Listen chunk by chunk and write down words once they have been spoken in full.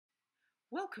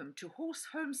Welcome to Horse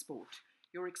Home Sport,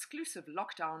 your exclusive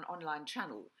lockdown online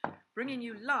channel, bringing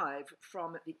you live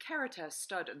from the Caritas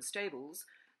Stud and Stables,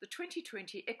 the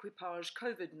 2020 Equipage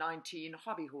COVID-19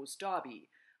 Hobby Horse Derby,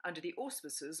 under the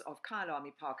auspices of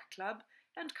Kyalami Park Club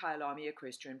and Kyalami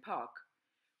Equestrian Park.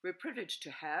 We're privileged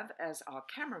to have as our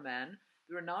cameraman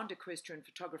the renowned equestrian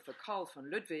photographer Carl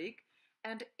van Ludwig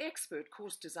and expert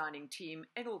course designing team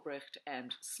Engelbrecht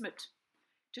and Smit.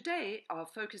 Today, our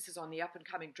focus is on the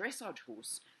up-and-coming dressage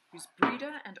horse, whose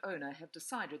breeder and owner have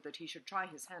decided that he should try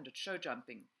his hand at show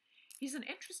jumping. He's an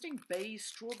interesting bay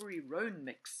strawberry roan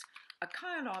mix, a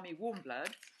Kyalami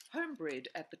warmblood, homebred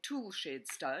at the Tool Shed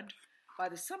stud, by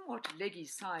the somewhat leggy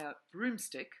sire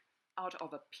Broomstick, out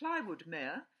of a plywood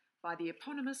mare by the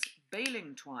eponymous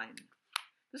Baling Twine.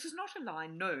 This is not a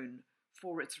line known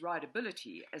for its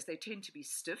rideability, as they tend to be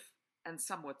stiff and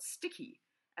somewhat sticky,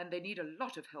 and they need a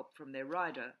lot of help from their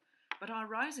rider. But our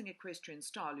rising equestrian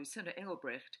star, Lucinda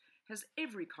Engelbrecht, has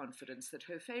every confidence that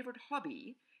her favourite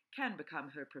hobby can become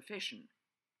her profession.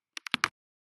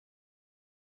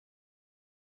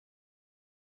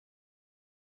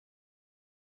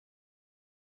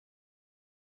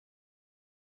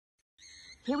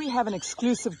 Here we have an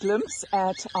exclusive glimpse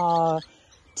at our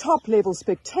top-level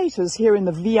spectators here in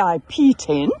the VIP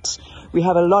tent. We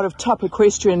have a lot of top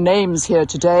equestrian names here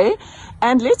today,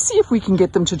 and let's see if we can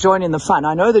get them to join in the fun.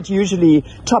 I know that usually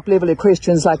top-level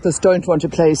equestrians like this don't want to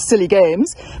play silly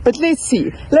games, but let's see.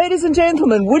 Ladies and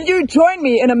gentlemen, would you join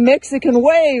me in a Mexican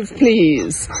wave,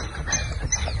 please?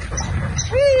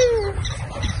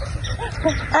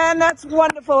 And that's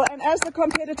wonderful. And as the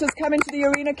competitors come into the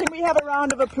arena, can we have a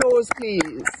round of applause,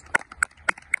 please?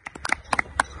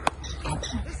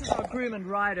 This is our groom and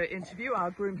rider interview.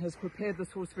 Our groom has prepared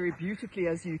this horse very beautifully,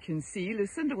 as you can see.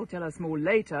 Lucinda will tell us more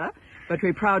later, but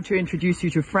we're proud to introduce you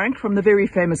to Frank from the very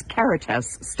famous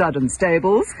Caritas Stud and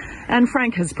Stables. And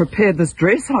Frank has prepared this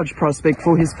dressage prospect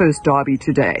for his first derby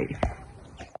today.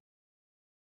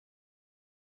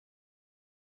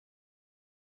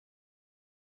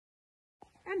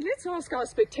 And let's ask our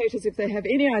spectators if they have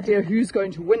any idea who's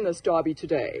going to win this derby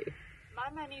today. My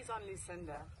money's on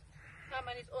Lucinda. My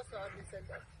money's also on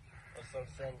Lucinda. Also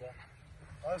Lucinda.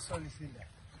 Also Lucinda.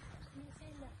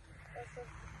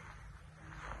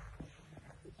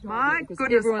 My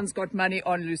goodness, everyone's got money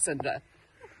on Lucinda.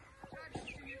 Judge,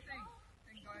 do you think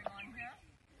going on here?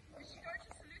 Is she going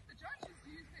to salute the judges,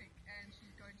 do you think? And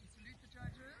she's going to salute the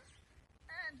judges.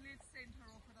 And let's send her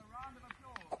off with a round of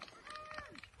applause.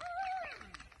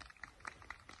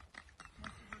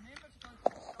 Just remember to go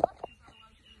to the start, because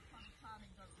otherwise the electronic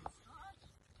timing doesn't start.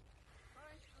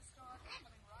 Going to the start,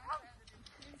 coming right-handed into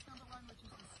fence number 1, which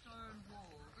is the stone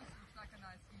wall. This looks like a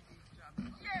nice easy jump.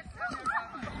 Yes, come here,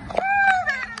 come on.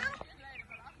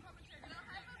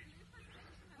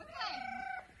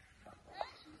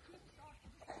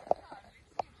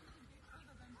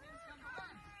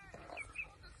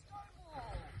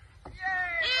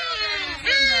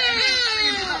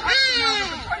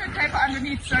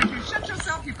 Underneath, so if you shit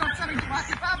yourself, you've got something to wipe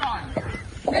your bum on.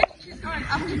 Next, she's going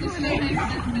up to the ceiling.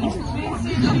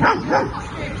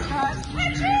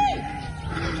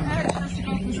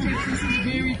 This is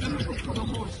very difficult for the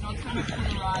horse, not so much for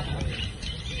the rider.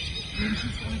 Then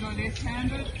she's going to go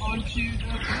left-handed onto the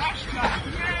brush cut.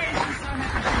 Yay, she's so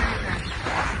happy to do that.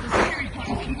 The scary part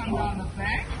is to come down the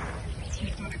bank.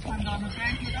 She's got to come down the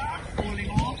bank without falling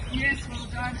off. Yes, well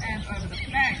done, and over the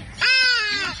flank.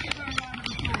 Let's give her a round of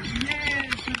applause. Yes,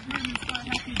 the groom is so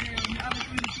happy there, and the other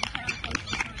groom is so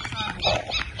excited.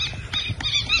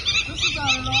 This is a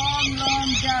long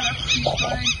gallop. She's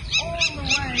going all the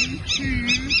way to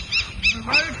the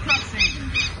road crossing.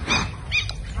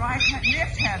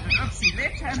 Left-handed, oopsie,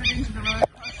 left-handed into the road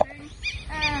crossing,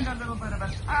 and a little bit of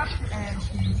an up, and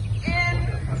she's in,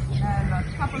 and a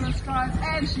couple of strides,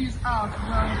 and she's out.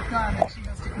 Well done, and she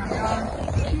has to come down.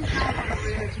 She's now got a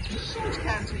relatively short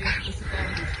canter into this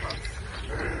advantage cross.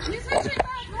 She's hitting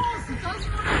that horse, it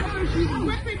doesn't want to go, she's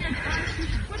whipping it, guys,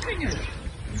 she's whipping it.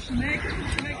 Will she make it? Will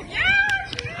she make it? Yeah!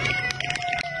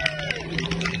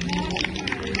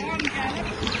 Long gallop,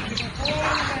 she's going to go all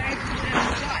the way to the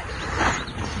other side.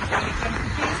 The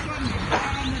first one, you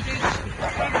down the ditch, the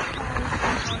front of the pole,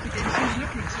 and out again. She's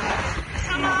looking so.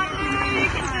 Come on, Lou, you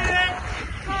can do it.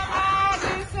 Come on,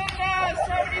 Lucinda.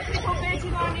 So many people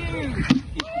betting on you. She's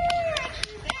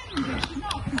in, but she's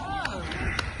not. Oh.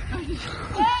 And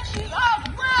she's up.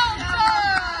 Well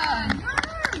done.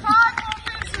 5 more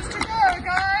fences to go,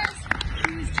 guys.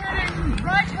 She's turning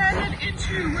right-handed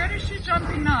into, where is she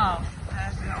jumping now?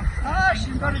 Ah,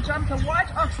 she's got to jump the white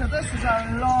oxer. This is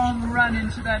a long run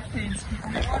into that fence, people.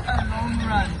 What a long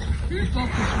run. Who thought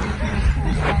this would be a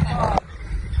course like that?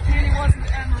 Really wasn't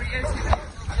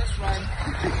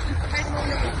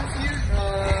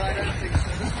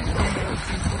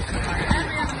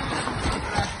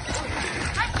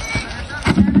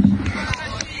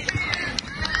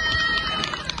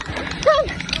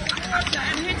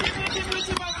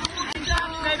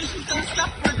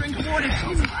water.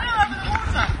 She's over the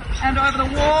water. And over the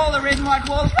wall, the red and white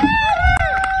wall.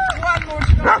 One more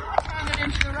to go. Found it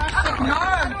into the rustic. No.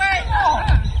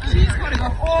 She's got to go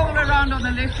all the way around on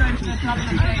the left going to the top of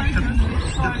the gate. This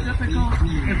is so difficult.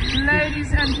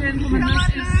 Ladies and gentlemen,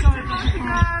 this is so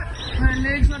difficult. Her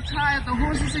legs are tired. The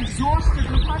horse is exhausted.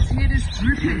 Look how his head is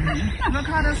drooping. Look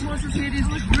how this horse's head is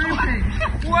drooping.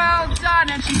 Well done.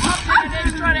 And she popped in an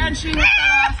extra and she hit the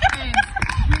last thing.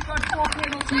 She's got 4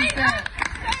 penalties there.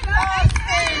 Last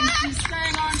thing. She's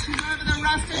staying on. She's over the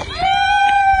rustic.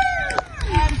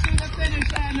 And to the finish.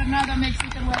 And another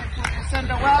Mexican way for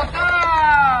Lucinda. Well done.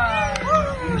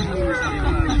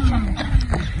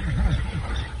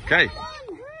 Okay.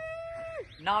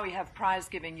 Now we have prize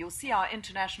giving. You'll see our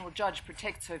international judge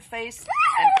protects her face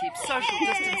and keeps social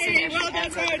distancing as she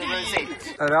hands over the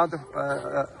rosette. A round of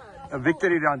a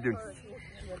victory round doen.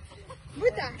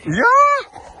 Ja!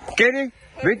 Kenny,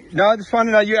 now this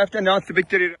one, now you have to announce the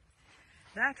victory.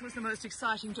 That was the most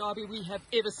exciting derby we have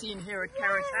ever seen here at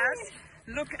Caritas.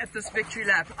 Look at this victory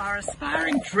lap. Our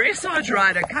aspiring dressage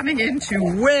rider coming in to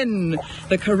win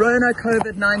the Corona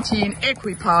COVID-19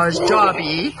 Equipage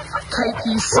Derby.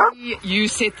 KPC, you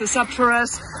set this up for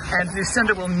us, and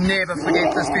Lucinda will never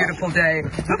forget this beautiful day.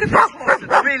 Look at this horse.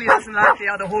 It really doesn't like the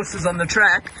other horses on the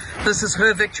track. This is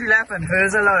her victory lap and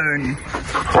hers alone.